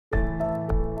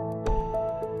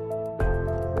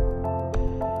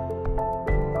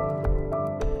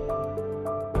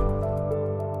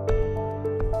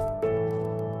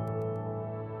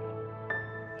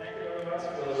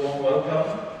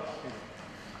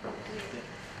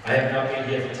I have not been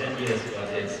here for 10 years, but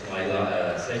it's my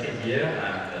second year.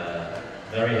 I'm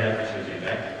very happy to be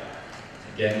back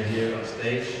again here on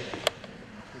stage.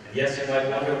 And yes, you might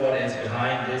wonder what is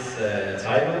behind this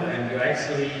title, and you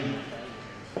actually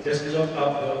just look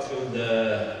up to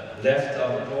the left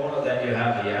of the corner, then you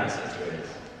have the answer to it.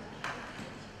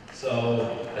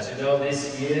 So, as you know,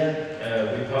 this year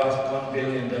we passed 1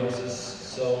 billion doses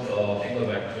sold of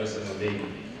PRRS MLV.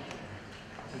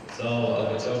 So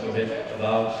I will talk a bit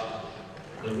about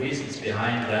the reasons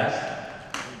behind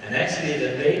that. And actually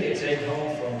the main take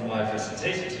home from my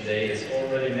presentation today is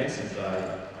already mentioned by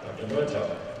Dr.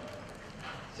 Murtaugh.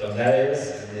 So that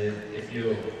is, if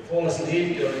you fall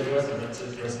asleep during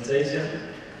the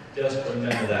presentation, just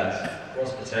remember that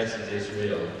cross protection is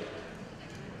real.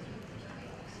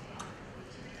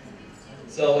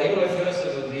 So PRRS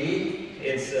MLV,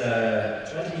 it's a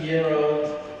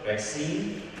 20-year-old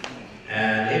vaccine,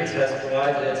 and it has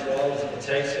provided its role as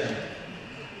protection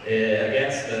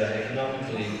against the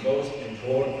economically most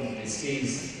important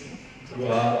disease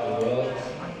throughout the world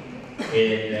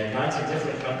in 90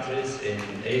 different countries in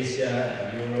Asia,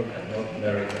 and Europe, and North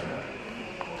America.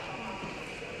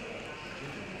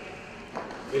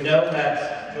 We know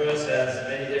that PRRS has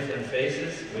many different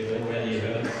phases. We've already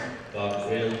heard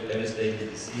about real devastating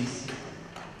disease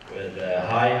with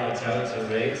high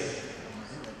mortality rates.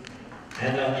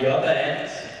 And on the other end,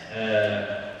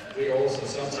 we also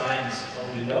sometimes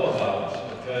only know about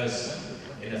the PRRS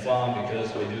in a farm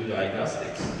because we do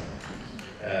diagnostics,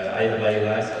 either by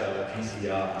ELISA or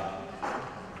PCR.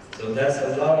 So that's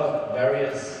a lot of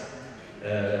various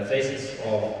phases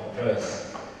of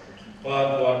PRRS.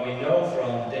 But what we know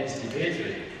from density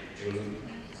Petri, you'll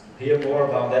hear more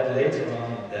about that later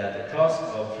on, that the cost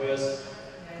of PRRS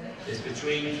is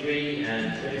between 3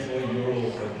 and 24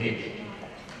 euro per pig.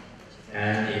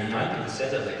 And in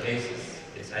 90% of the cases,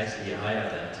 it's actually higher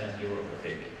than 10 euro per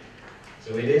pig.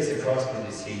 So it is a costly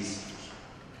disease.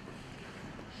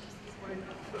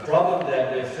 The problem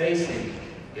that we're facing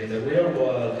in the real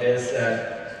world is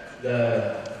that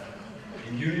the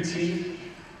immunity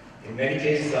in many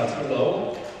cases are too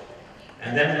low,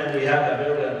 and then when we have a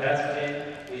virulent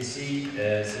pathogen, we see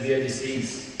severe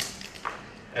disease.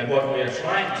 And what we are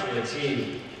trying to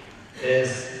achieve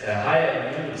is a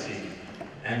higher immunity,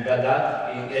 and by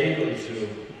that being able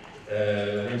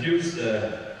to reduce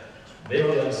the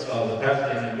virulence of the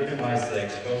pathogen and minimize the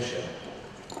exposure.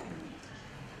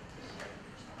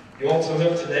 You also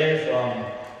heard today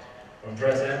from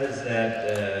presenters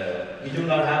that we do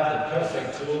not have the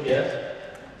perfect tool yet.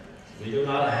 We do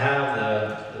not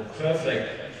have the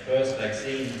perfect first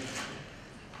vaccine,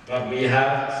 but we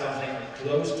have something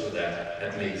close to that,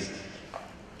 at least.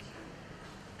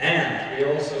 And we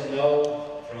also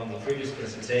know from the previous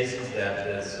presentations that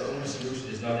the only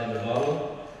solution is not in the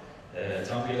model.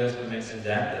 Tom Gillespie mentioned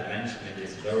that management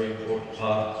is a very important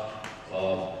part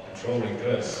of controlling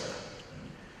PRRS.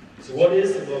 So what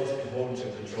is the most important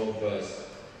to control PRRS?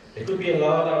 There could be a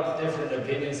lot of different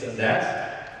opinions on that.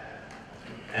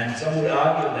 And some would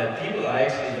argue that people are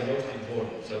actually the most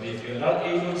important. So if you're not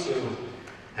able to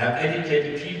have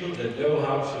educated people that know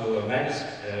how to manage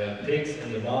pigs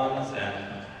in the barns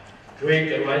and create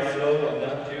the right flow and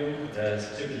not do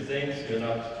stupid things,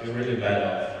 you're really bad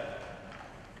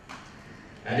off.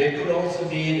 And it could also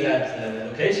be that the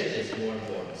location is more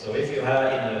important. So if you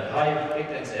have in a high pig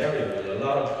dense area with a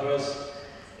lot of PRRS,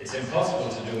 it's impossible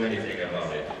to do anything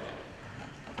about it.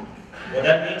 What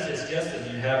that means is just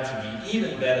that you have to be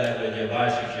even better with your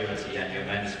biosecurity and your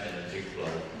management of pig flow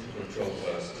to control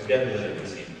PRRS, together with the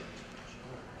vaccine.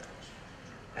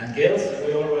 And gills,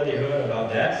 we already heard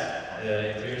about that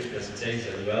in previous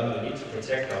presentations as well. We need to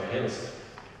protect our gills.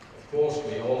 Of course,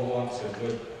 we all want to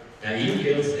put naive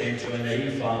gills into a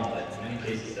naive farm, but in many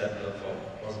cases that's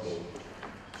not possible.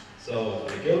 So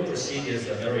the gill procedures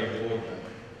are very important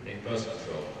in PRRS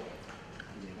control.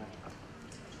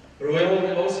 But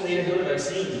we also need a good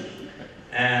vaccine,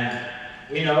 and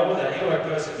we know that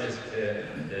PRRS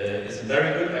is a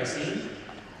very good vaccine,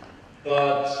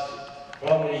 but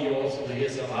probably you also hear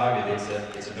some argue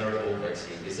it's a very old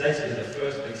vaccine. It's actually the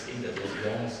first vaccine that was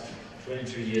launched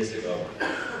 22 years ago.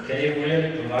 Can it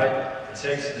really provide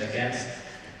protection against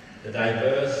the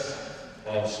diverse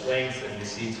of strains that we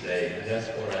see today? And that's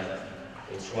what I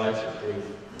will try to prove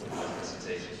in my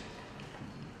presentation.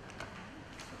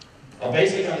 Our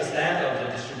basic understanding of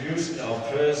the distribution of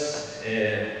PRRS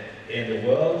in the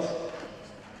world,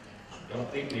 I don't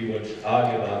think we would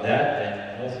argue about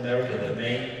that. In North America, the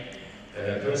main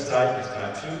PRRS type is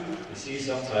type 2. We see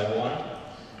some type 1.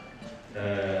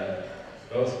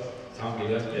 Both Tom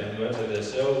Gillespie and Murtaugh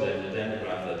show that the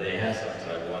diagram that they have some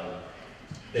type 1.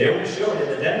 They only show it in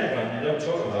the dendrogram, they don't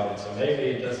talk about it, so maybe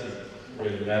it doesn't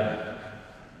really matter.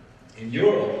 In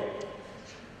Europe,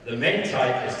 the main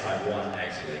type is type 1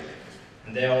 actually.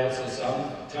 And there are also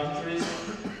some countries,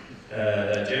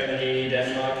 Germany,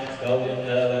 Denmark, Belgium,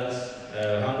 Netherlands,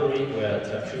 Hungary, where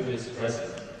type 2 is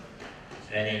present.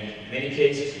 And in many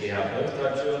cases we have both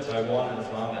type 2 and type 1 in the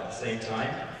farm at the same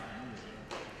time.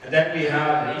 And then we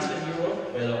have Eastern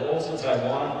Europe, where there are also type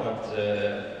 1,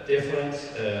 but different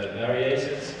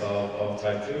variations of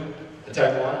type 2,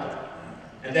 type 1.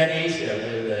 And then Asia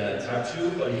with type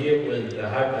 2, but here with the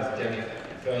hyperpathogenic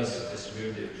first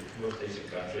distributed to most Asian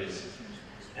countries,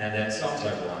 and then some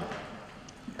type 1.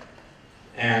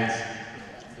 And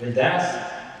with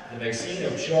that, the vaccine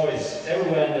of choice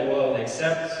everywhere in the world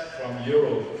except from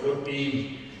Europe would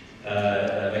be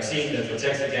a vaccine that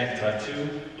protects against type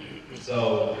 2.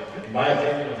 So, in my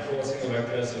opinion, of course,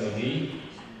 PRRS MLV,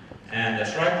 and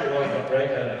the track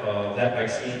record of that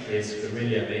vaccine is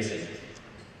really amazing.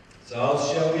 So I'll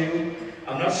show you,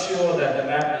 I'm not sure that the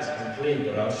map is complete,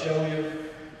 but I'll show you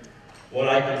what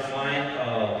I could find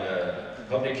of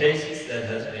publications that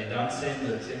has been done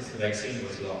since the vaccine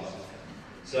was launched.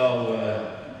 So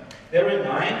bear in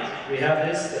mind, we have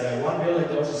this 1 billion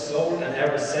doses sold, and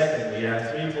every second we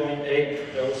have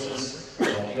 3.8 doses of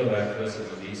PRRS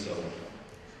MLV sold,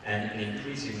 and in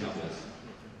increasing numbers.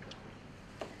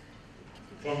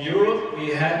 From Europe, we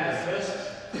had the first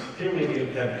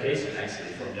peer-reviewed publication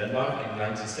actually from Denmark in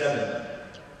 1997,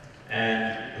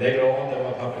 and later on there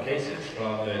were publications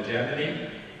from Germany,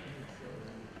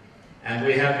 and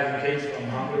we have publications from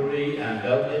Hungary and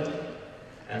Belgium,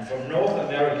 and from North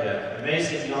America,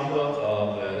 amazing number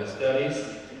of studies.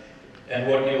 And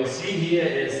what you'll see here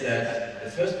is that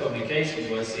the first publication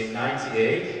was in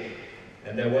 '98,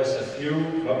 and there was a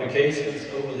few publications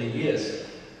over the years.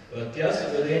 But just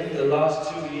within the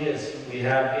last 2 years, we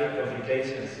have 8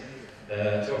 publications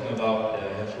talking about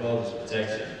heterologous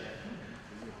protection.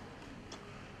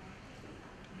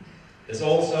 There's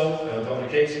also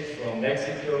publications from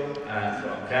Mexico and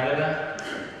from Canada.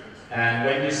 And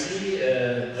when you see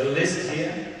the list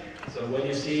here, so when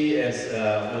you see it's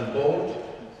with bold,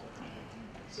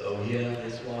 so here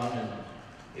this one, and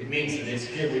it means that it's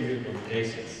peer-reviewed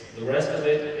publications. The rest of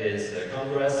it is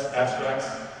Congress abstracts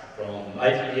from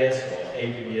IPBS or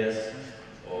APBS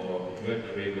or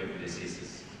mercury-driven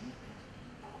diseases.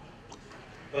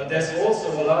 But there's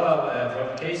also a lot of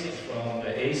publications from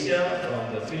Asia,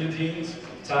 from the Philippines,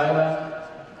 from Thailand,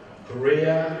 from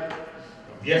Korea,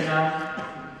 from Vietnam,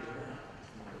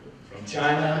 from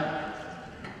China,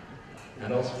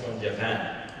 and also from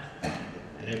Japan.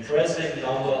 An impressive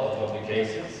number of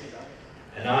publications.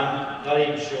 And I'm not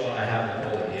even sure I have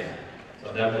them all here,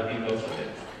 so that would be most of it.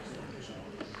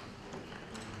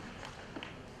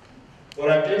 What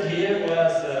I did here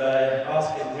was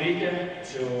ask Enrique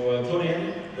to put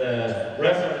in the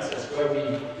references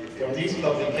from these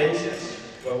publications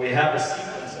where we have a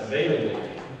sequence available.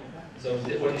 So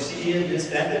what you see here in this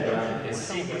dendrogram is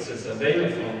sequences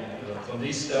available from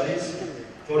these studies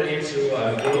put into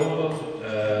a global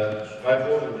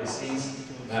bipolar disease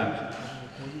map.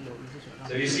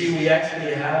 So you see we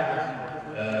actually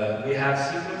have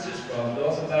sequences from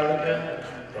North America,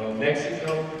 from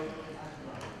Mexico,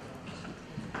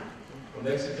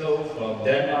 from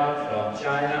Denmark, from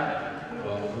China,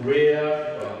 from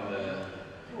Korea,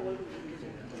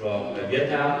 from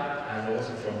Vietnam, and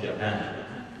also from Japan.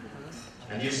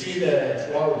 And you see the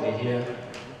heterology here.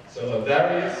 So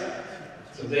various,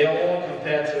 so they are all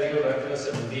compared to PRRS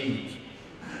MLV.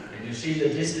 And you see the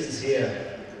distance here.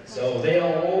 So they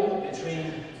are all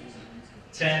between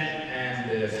 10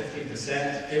 and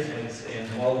 15% difference in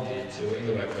homology to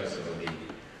PRRS MLV.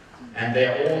 And they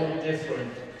are all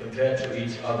different compared to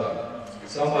each other.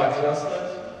 Some are clustered,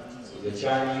 so the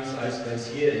Chinese isolates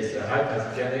here is the high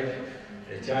pathogenic,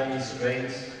 the Chinese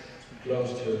strains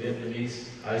close to Vietnamese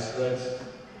isolates,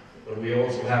 but we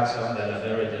also have some that are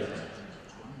very different.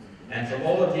 And from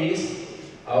all of these,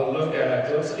 I'll look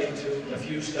closely into a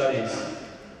few studies.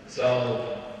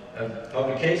 So, a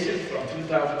publication from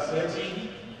 2013,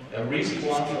 a recent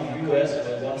one from the US,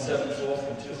 174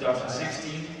 from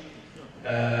 2016,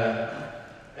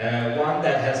 one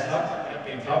that has not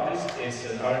been published is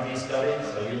an R&D study,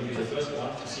 so you'll be the first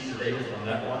one to see the data from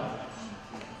that one.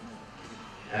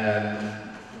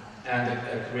 And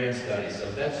a Korean study,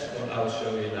 so that's what I'll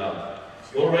show you now.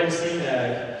 You've already seen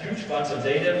a huge bunch of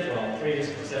data from previous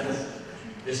presenters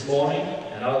this morning,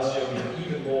 and I'll show you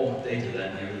even more data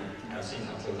than you have seen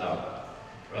until now.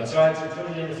 But I'll try to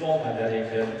put it in the format that you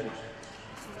can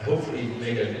hopefully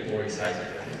make it a bit more exciting.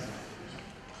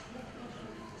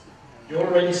 You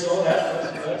already saw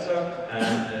that,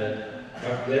 and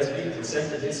Dr. Gillespie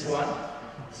presented this one.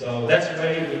 So that's the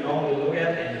way we normally look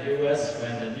at it in the US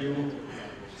when a new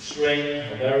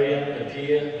strain or variant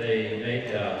appear. They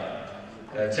make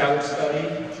a challenge study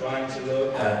trying to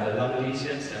look at the lung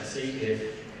lesions and see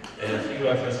if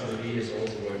PRRS MLV is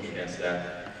also working against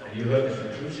that. And you heard the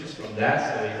conclusions from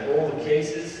that. So in all the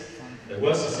cases, there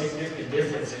was a significant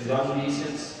difference in lung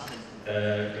lesions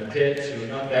compared to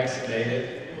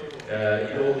non-vaccinated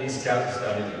in all these challenge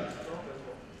studies.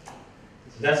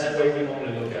 So that's the way we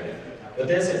normally look at it. But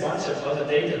there's a bunch of other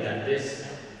data than this,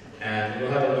 and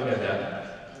we'll have a look at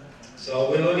that. So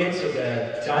we'll look into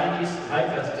the Chinese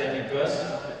hyperpathogenic person.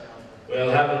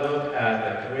 We'll have a look at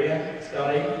the Korean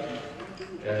study,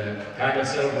 kind of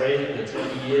celebrating the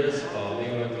 20 years of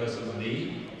PRRS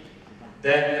MLV.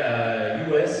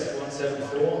 Then US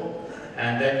 174,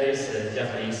 and then this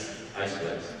Japanese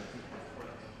isolate.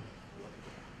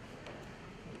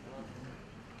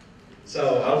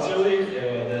 So I'll show you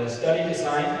the study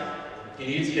design in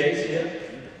each case here.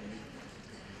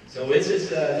 So this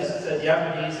is a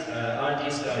Japanese R&D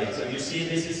study. So you see,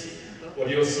 this is what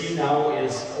you'll see now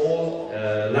is all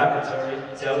laboratory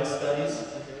challenge studies.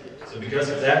 So because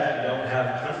of that, we don't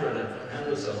have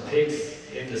hundreds of pigs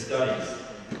in the studies.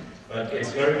 But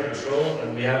it's very controlled,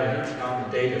 and we have a huge amount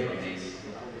of data from these.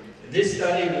 In this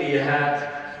study, we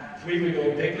had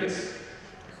 3-week-old piglets,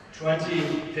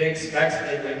 20 pigs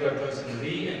vaccinated with PRRS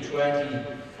MLV, and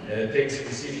 20 pigs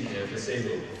receiving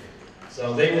placebo.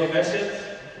 So they were measured,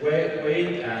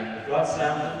 weight and blood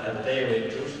sample at the day of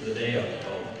inclusion, the day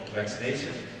of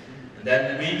vaccination. And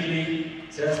then weekly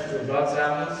tested with blood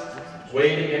samples,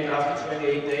 weighed again after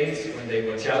 28 days when they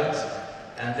were challenged,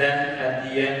 and then at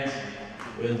the end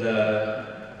with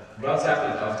blood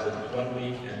sample after 1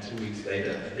 week and 2 weeks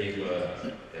later they were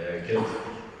killed.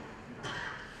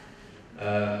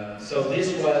 So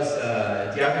this was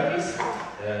Japanese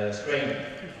strain.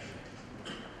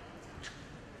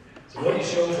 So what you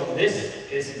show from this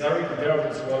is very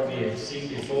comparable to what we have seen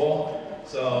before.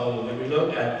 So when we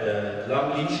look at the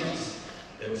lung lesions,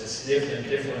 there was a significant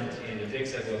difference in the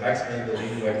pigs that were vaccinated with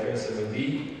PRRS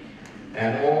MLV,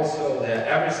 and also the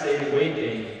average daily weight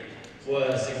gain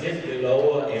was significantly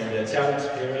lower in the challenge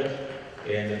period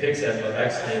in the pigs that were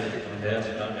vaccinated compared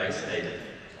to non-vaccinated.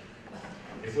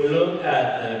 If we look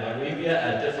at the viremia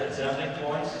at different sampling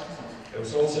points, there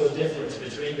was also a difference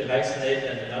between the vaccinated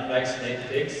and the non-vaccinated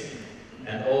pigs.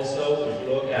 And also, if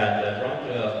you look at the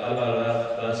bronchial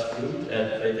alveolar fluid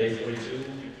at day 42,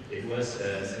 it was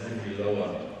significantly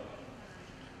lower.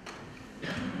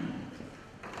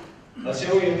 I'll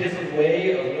show you a different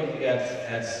way of looking at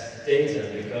data,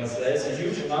 because there's a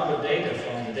huge amount of data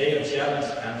from the day of challenge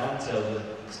and until the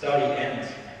study ends.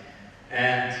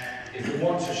 And if we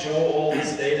want to show all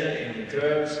this data in the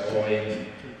curves or in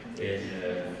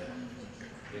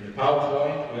the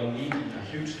PowerPoint, we'll need a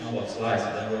huge number of slides,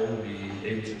 and then we'll be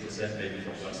able to present maybe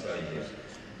from one study here.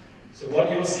 So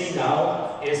what you'll see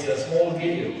now is a small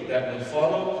video that will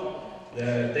follow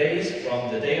the days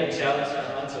from the day of challenge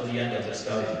and until the end of the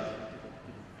study.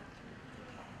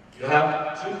 You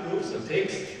have two groups of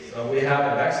pigs. So we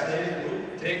have a vaccinated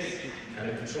group of pigs and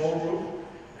a control group,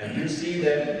 and you see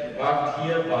them marked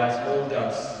here by small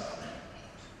dots.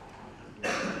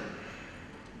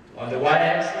 On the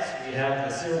y-axis, we have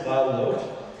the zero-mile load,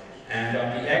 and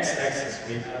on the x-axis,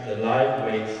 we have the live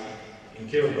weight in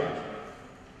kilogram.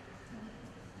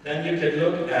 Then you can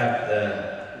look at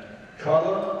the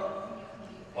color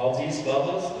of these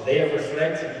bubbles. They are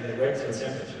reflected in the rectal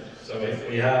temperature. So if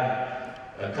we have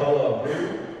a color of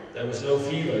blue, there was no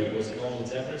fever, it was normal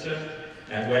temperature.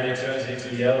 And when it turns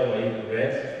into yellow or even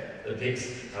red, the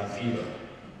pigs have fever.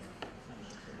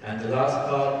 And the last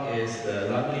part is the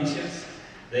lung lesions.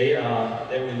 They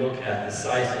will look at the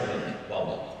size of the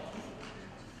bubble.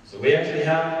 So we actually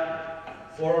have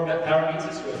 4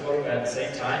 parameters we're following at the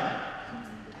same time.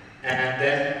 And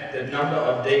then the number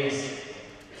of days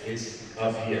is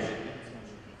up here.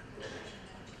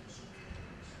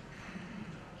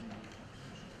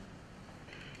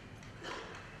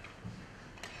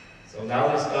 So now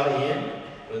let's start here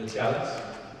with the challenge.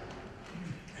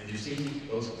 And you see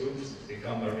those groups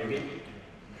become very big.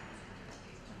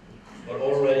 But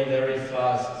already very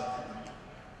fast,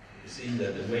 you see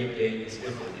that the weight gain is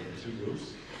different in the two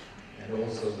groups. And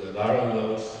also the viral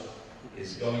load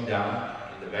is going down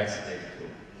in the vaccinated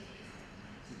group.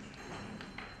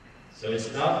 So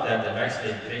it's not that the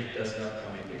vaccinated pig does not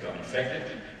become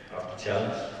infected after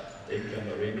challenge. They become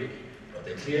viremic, but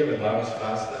they clear the virus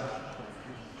faster.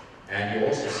 And you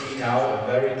also see now a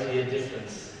very clear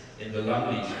difference in the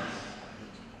lung lesions.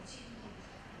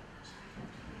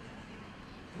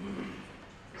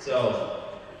 So,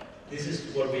 This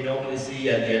is what we normally see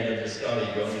at the end of the study.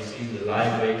 You only see the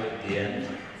live weight at the end,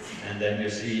 and then you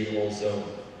see also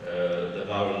the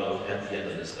viral load at the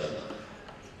end of the study.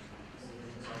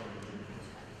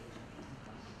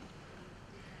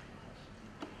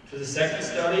 To the second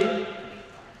study,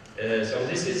 so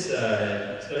this is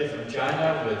a study from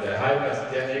China with a high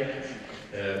pathogenic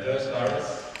PRRS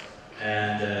virus,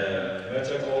 and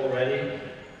Murdoch already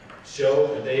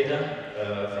showed the data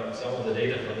from some of the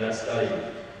data from that study.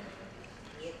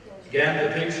 Again,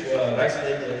 the pigs were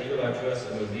vaccinated with E. coli PRRS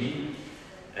MLV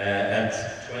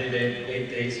at 28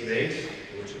 days of age.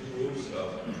 There were two groups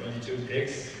of 22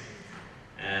 pigs,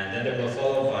 and then they were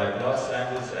followed by blood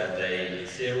samples at day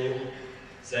 0,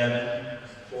 7,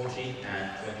 14, and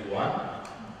 21.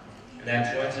 And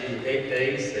at 28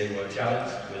 days, they were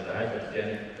challenged with the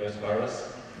hypergenic PRRS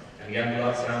virus, and again,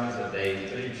 blood samples at day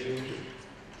 32,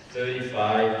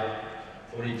 35,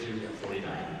 42, and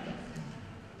 49.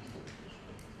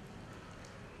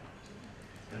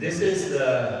 And this is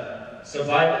the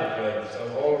survival curve.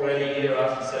 So already here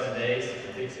after 7 days,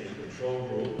 the pigs in the control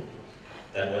group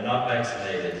that were not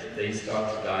vaccinated, they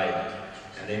start to die.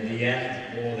 And in the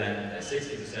end, more than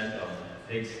 60% of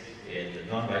pigs in the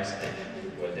non-vaccinated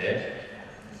group were dead.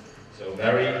 So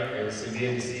very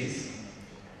severe disease.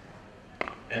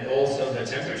 And also the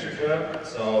temperature curve.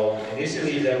 So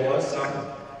initially there was some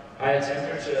higher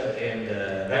temperature in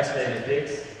the vaccinated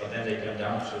pigs, but then they come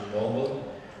down to normal.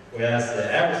 Whereas the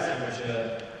average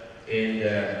temperature in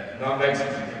the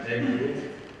non-vaccinated group,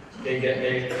 they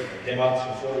came up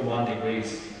to 41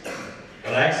 degrees.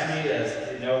 But actually,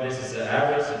 as you know, this is the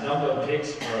average. The number of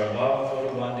pigs were above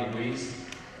 41 degrees,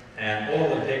 and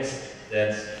all the pigs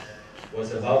that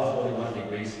was above 41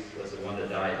 degrees was the one that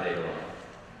died later on.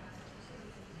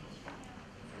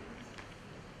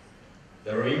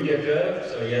 The viremia curve,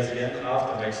 so yes, again,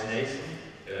 after vaccination,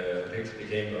 pigs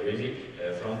became viremic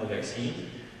from the vaccine.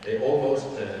 They almost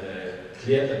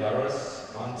cleared the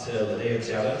virus until the day of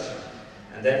challenge,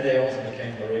 and then they also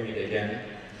became viremic again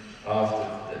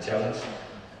after the challenge,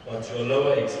 but to a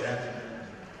lower extent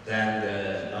than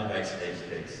the non-vaccinated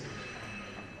pigs.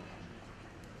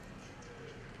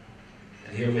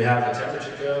 And here we have the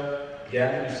temperature curve.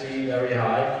 Again, you see very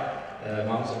high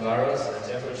amounts of virus and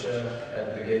temperature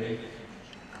at the beginning.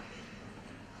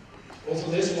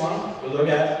 Also this one we'll look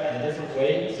at in a different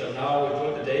way. So now we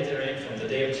put the data in from the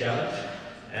day of challenge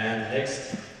and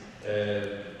next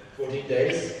 14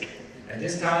 days. And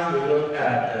this time we look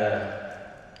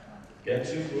at again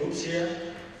two groups here.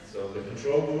 So the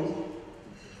control group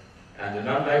and the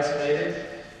non-vaccinated.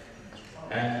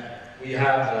 And we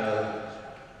have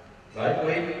the live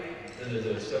weight,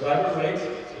 the survival rate,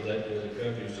 so that was the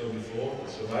curve you saw before,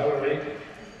 the survival rate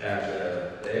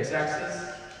at the x-axis.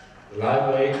 The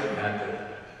live weight and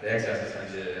the x-axis and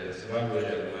the survival rate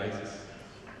at the y-axis.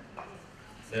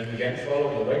 Then we can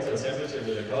follow the rectal temperature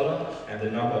with the color and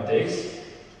the number of days.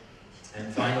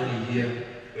 And finally here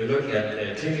we look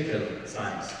at clinical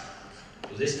signs.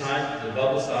 So this time the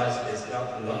bubble size is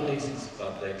not the lung lesions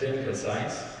but the clinical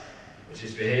signs, which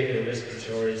is behavior,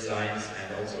 respiratory signs,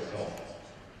 and also cough.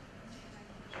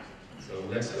 So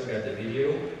let's look at the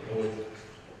video how it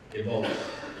evolves.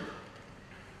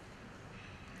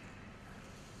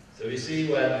 So you see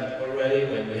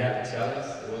when we had the challenge,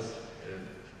 there was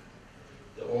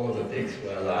all of the pigs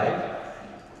were alive,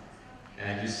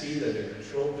 and you see that the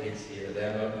control pigs here,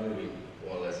 they're not moving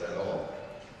more or less at all.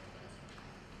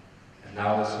 And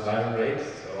now the survival rate,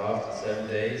 so after 7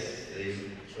 days, the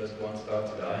first ones start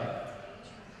to die.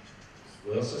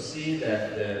 We also see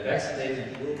that the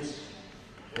vaccinated groups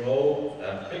grow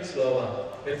a bit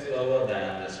slower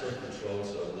than the strict control,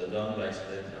 so the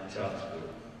non-vaccinated unchallenged group.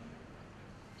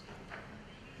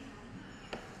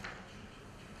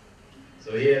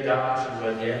 So here down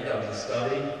to the end of the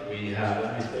study, we have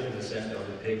only 30% of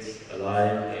the pigs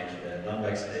alive in the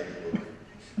non-vaccinated group.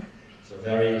 So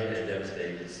very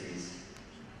devastating disease.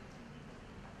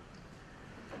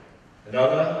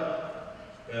 Another,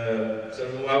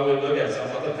 so now we'll look at some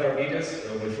other parameters.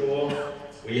 So before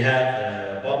we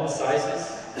had bubble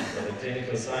sizes for the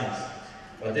clinical signs,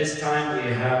 but this time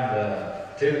we have the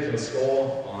clinical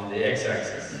score on the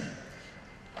x-axis,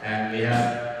 and we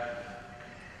have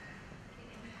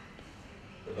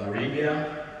the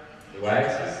viremia, the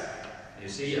y-axis. You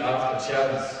see after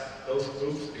challenge, those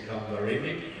groups become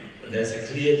viremic, but there's a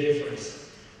clear difference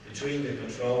between the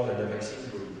control and the vaccine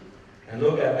group. And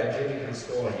look at the clinical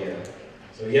score here.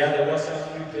 So yeah, there was some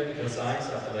few clinical signs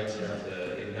after vaccine,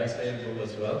 in the vaccinated group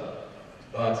as well.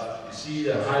 But you see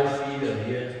the high fever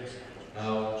here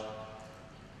now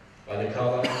by the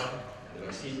color, the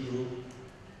vaccine group,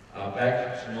 are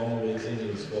back to normal with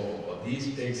clinical score, but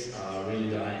these pigs are really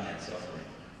dying and suffering.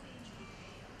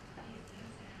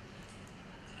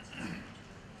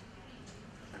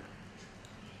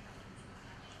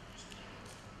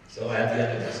 So at the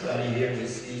end of the study here, we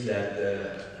see that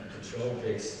the control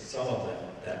pigs, some of them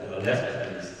that were left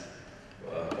at least,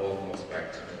 were almost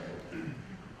back to normal.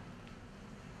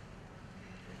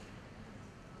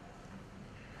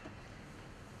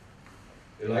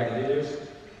 You like the videos?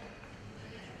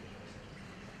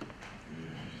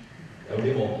 There will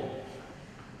be more.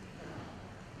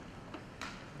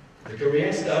 The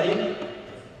Korean study.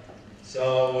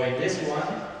 So in this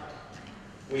one,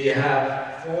 we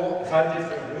have 5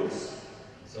 different groups.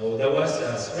 So there was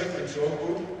a strict control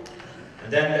group,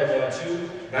 and then there were 2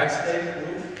 vaccinated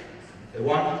groups. The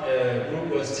one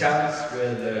group was challenged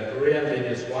with Korean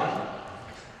lineage 1,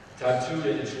 type 2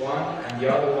 lineage 1, and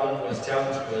the other one was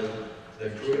challenged with the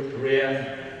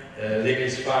Korean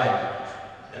lineage 5.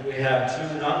 And we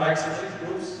have 2 non-vaccinated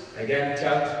groups, again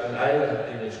challenged with either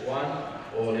lineage 1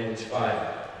 or lineage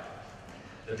 5.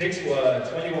 The pigs were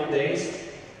 21 days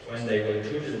when they were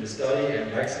included in the study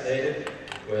and vaccinated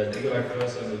with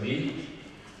PRRS MLV.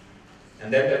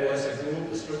 And then there was a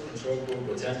group, a strict control group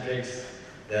with 10 pigs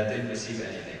that didn't receive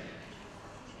anything.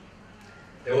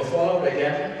 They were followed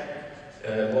again,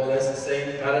 more or less the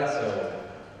same pattern, so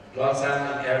blood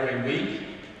sampling every week.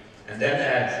 And then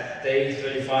at day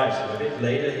 35, so a bit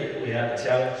later here, we had a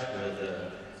challenge with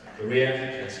the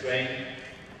Korean strain.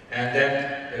 And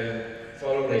then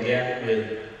followed again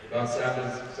with blood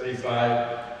samples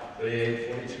 35, 38,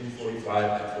 42,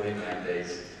 45, and 49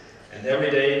 days. And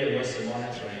every day there was the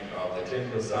monitoring of the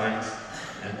clinical signs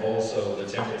and also the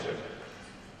temperature.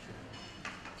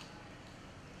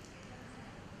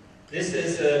 This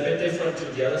is a bit different to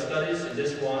the other studies. In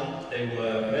this one, they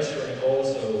were measuring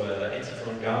also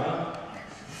interferon gamma.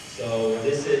 So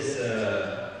this is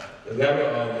the level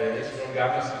of interferon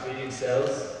gamma secreting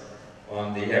cells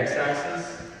on the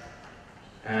x-axis.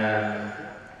 And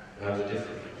we have the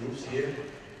different groups here.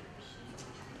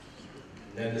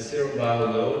 Then the serum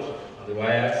viral load on the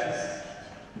y-axis.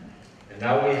 And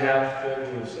now we have 4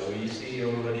 groups. So you see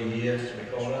already here in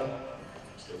the corner.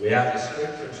 So we have the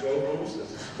strict control groups.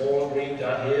 There's a small green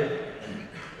dot here.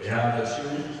 We have the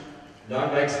 2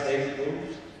 non-vaccinated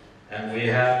groups. And we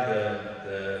have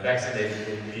the vaccinated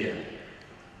group here.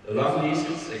 The lung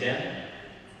lesions, again,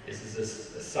 this is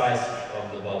the size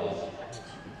of the bubbles.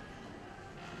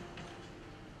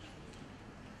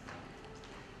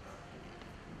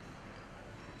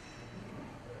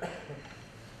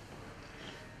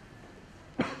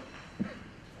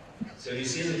 So you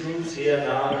see the groups here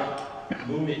now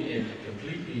moving in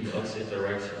completely opposite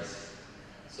directions.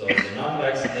 So the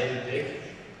non-vaccinated pig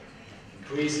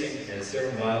increasing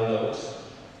serum viral loads,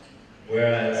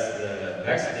 whereas the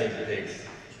vaccinated pigs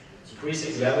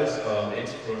increasing levels of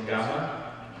interferon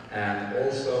gamma and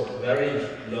also very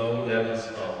low levels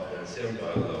of serum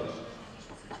viral loads.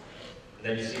 And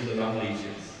then you see the lung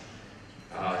lesions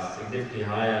are significantly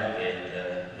higher in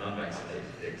the non-vaccinated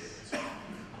pigs.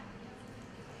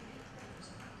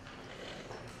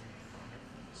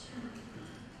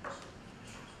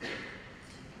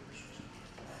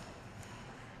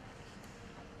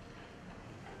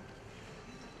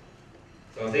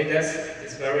 So I think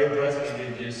it's very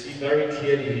impressive. You see very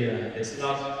clearly here. It's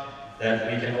not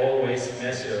that we can always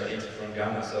measure interferon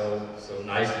gamma so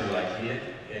nicely like here.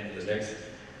 In the next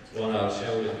one I'll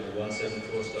show you, the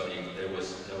 174 study, there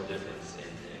was no difference in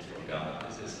interferon gamma.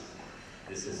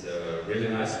 This is a really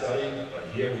nice study, but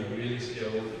here we really show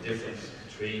the difference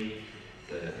between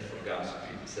the interferon gamma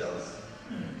secreting cells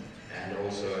and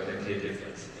also a clear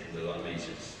difference in the lung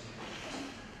lesions.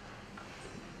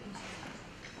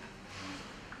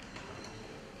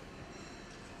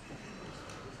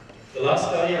 The last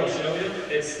study I'll show you,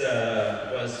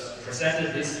 it was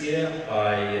presented this year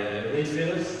by Reed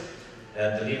Phillips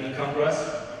at the Lehman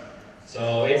Congress.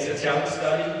 So it's a challenge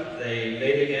study. They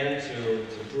made again to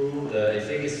prove the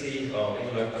efficacy of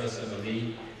PRRS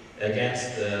MLV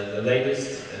against the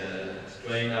latest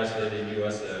strain isolated in the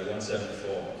US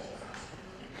 174.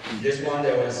 In this one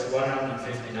there was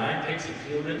 159 pigs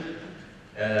included,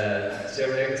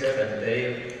 seronegative at the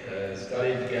day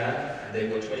study began. They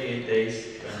were 28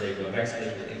 days when they were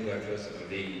vaccinated with PRRS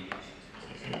MLV.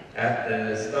 At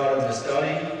the start of the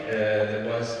study,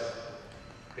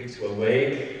 pigs were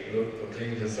weighed, looked for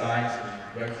clinical signs,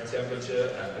 rectal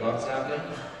temperature and blood sampling.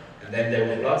 And then they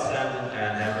were blood sampled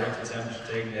and had rectal temperature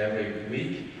taken every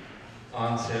week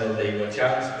until they were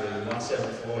challenged with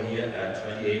 174 here at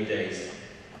 28 days.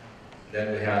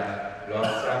 Then we had blood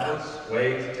samples,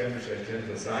 weight, temperature and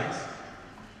clinical signs.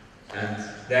 And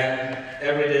then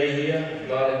every day here,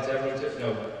 blood and temperature,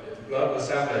 no, blood was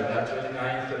sampled at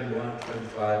 29, 31,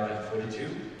 25, and 42.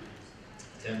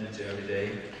 Temperature every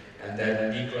day. And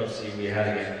then necropsy we had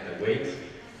again the weight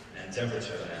and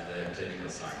temperature and the clinical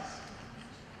signs.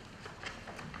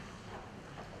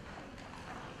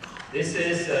 This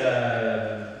is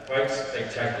a quite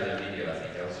spectacular video, I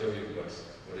think. I'll show you what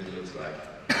it looks like.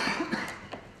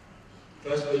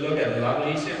 First we look at the lung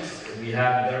lesions. We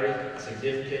have very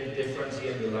significant difference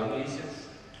here in the lung lesions.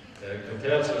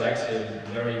 Compared to actually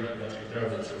very much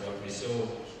comparable to what we saw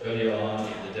earlier on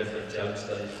in the different challenge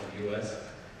studies from the US.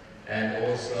 And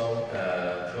also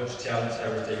post-challenge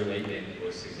average daily weight gain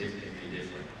was significantly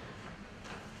different.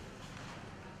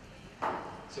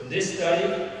 So in this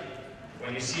study,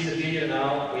 when you see the video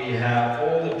now, we have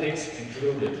all the pigs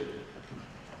included.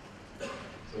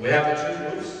 So we have the two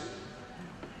groups.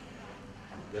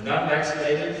 The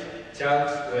non-vaccinated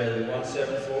challenged with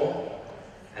 174,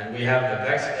 and we have the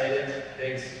vaccinated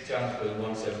pigs challenged with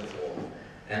 174.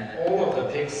 And all of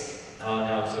the pigs are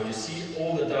now, so you see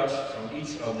all the dots from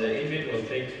each of the individual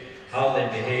pig, how they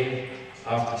behave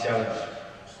after challenge.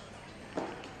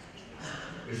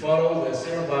 We follow the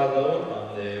serum bile load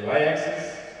on the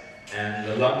y-axis and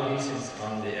the lung lesions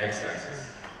on the x-axis.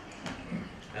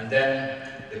 And then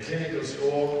the clinical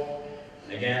score,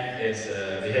 again, is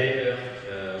behavior,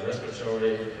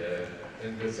 respiratory,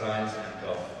 clinical signs, and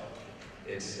cough.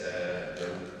 It's the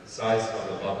size of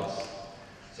the bubbles.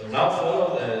 So now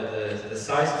follow the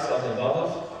sizes of the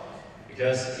bubbles,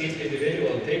 because each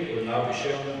individual pig will now be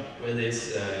shown with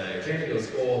its clinical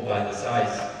score by the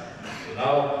size. So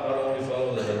now not only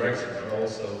follow the direction, but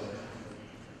also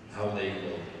how they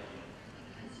go.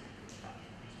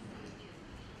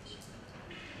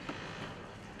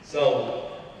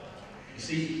 So, you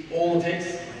see all the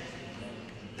pigs,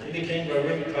 they became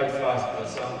really quite fast, but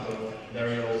some go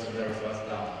very also very fast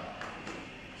down.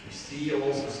 You see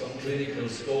also some clinical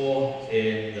score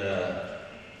in the,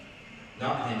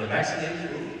 not in the vaccinated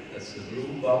group, that's the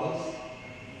blue bubbles,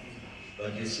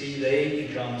 but you see they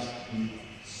become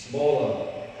smaller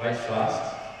quite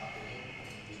fast.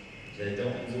 They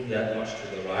don't move that much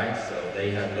to the right, so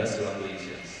they have less lung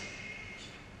lesions.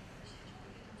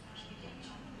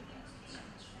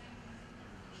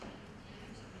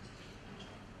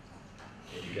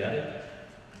 Did you get it?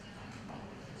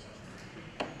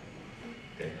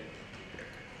 Okay.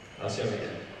 I'll show you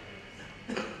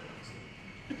again.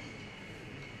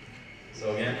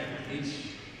 So again, each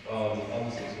of the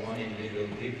bubbles is one individual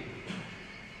pig,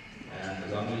 and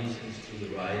the lung lesions to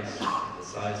the right, the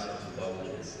size of the bubble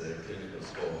is the clinical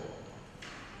score.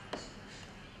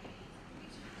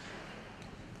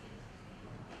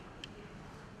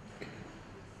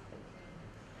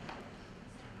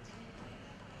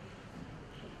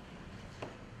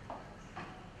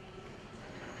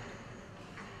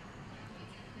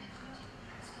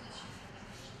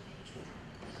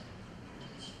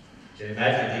 You can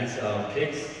imagine these are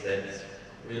pigs that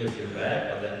really feel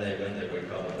bad, but then when they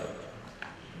recover them.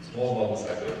 Small bubbles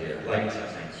are good here, like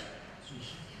something.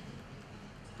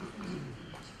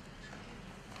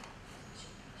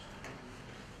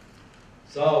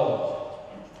 So,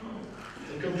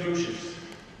 in conclusions,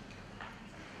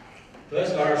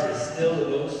 first virus is still the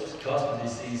most costly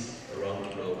disease around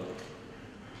the globe.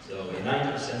 So in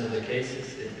 90% of the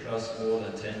cases, it costs more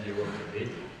than €10 per pig.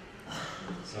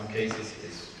 In some cases,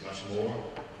 it's much more,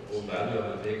 the whole value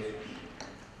of the pig.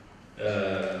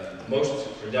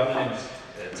 Most predominant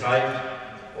type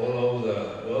all over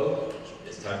the world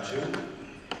is type 2,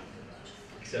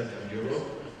 except from Europe.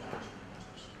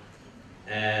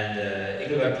 And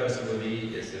Engelberg-Plus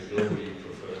MLV is a globally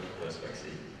preferred first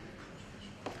vaccine.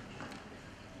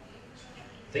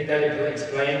 I think that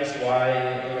explains why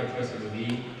Engelberg-Plus MLV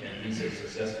can be so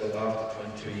successful after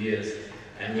 22 years.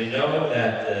 And we know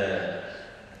that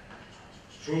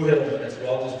true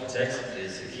heterologous protection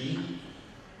is the key,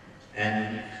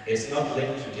 and it's not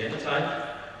linked to genotype.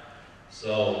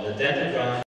 So the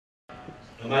dendrogram,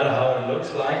 no matter how it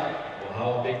looks like or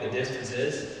how big the distance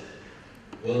is,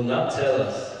 will not tell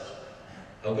us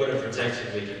how good a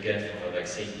protection we can get from a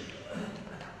vaccine.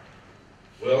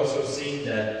 We've also seen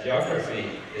that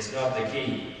geography is not the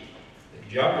key.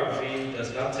 The geography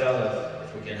does not tell us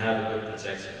if we can have a good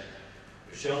protection.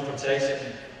 We've shown protection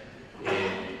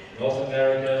in North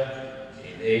America,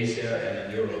 in Asia,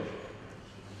 and in Europe.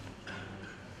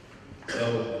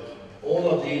 So all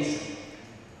of these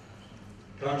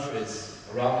countries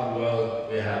around the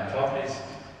world, we have published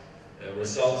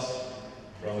results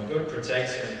from a good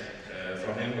protection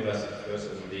from Engelberg-Plus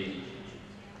MLV.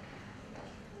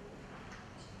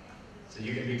 So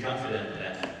you can be confident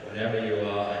that whenever you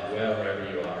are and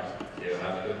wherever you are, you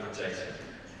have a good protection.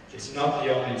 It's not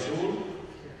the only tool.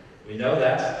 We know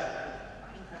that.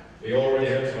 We already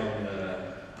heard from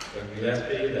Dr.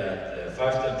 Gillespie that the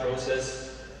 5-step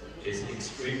process is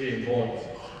extremely important.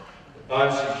 The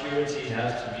biosecurity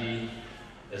has to be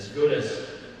as good as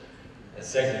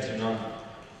second to none.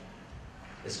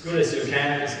 As good as you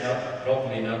can is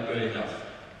probably not good enough.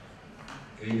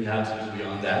 You even have to do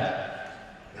beyond that.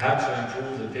 You have to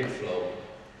improve the pig flow,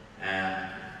 and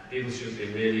people should be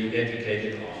really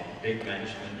educated on pig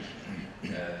management.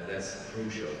 That's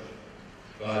crucial.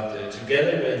 But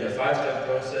together with the 5-step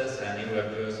process and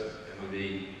in-web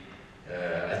MLV,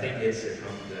 I think it's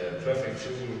the perfect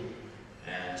tool,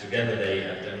 and together they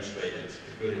have demonstrated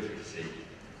good efficacy.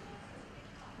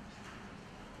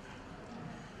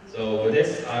 So with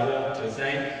this, I want to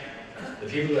thank the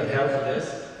people that helped with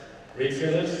this. Reed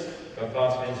Phillips got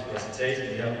part of his presentation.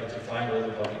 He helped me to find all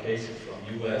the publications from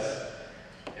US.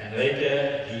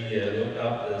 Enrique, he looked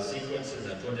up the sequences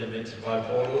and put them into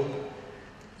PyPortal.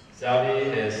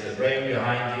 Xavi is the brain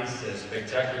behind these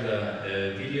spectacular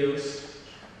videos.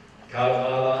 Carlo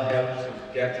Mahler helped to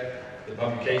get the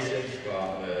publications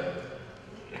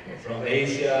from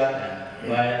Asia,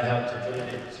 and Ryan helped to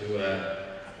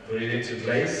put it into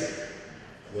place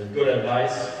with good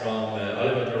advice from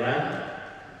Oliver Duran.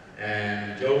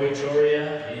 And Joe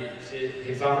Victoria,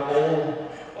 he found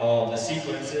all of the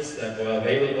sequences that were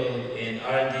available in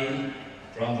R&D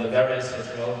from the various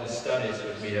heterologous studies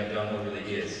that we have done over the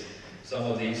years. Some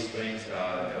of these strains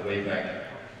are way back.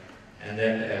 And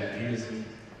then Peterson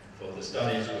for the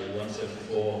studies with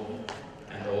 174,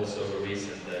 and also a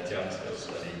recent Charleston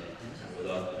study. And with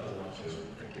that, I want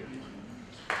to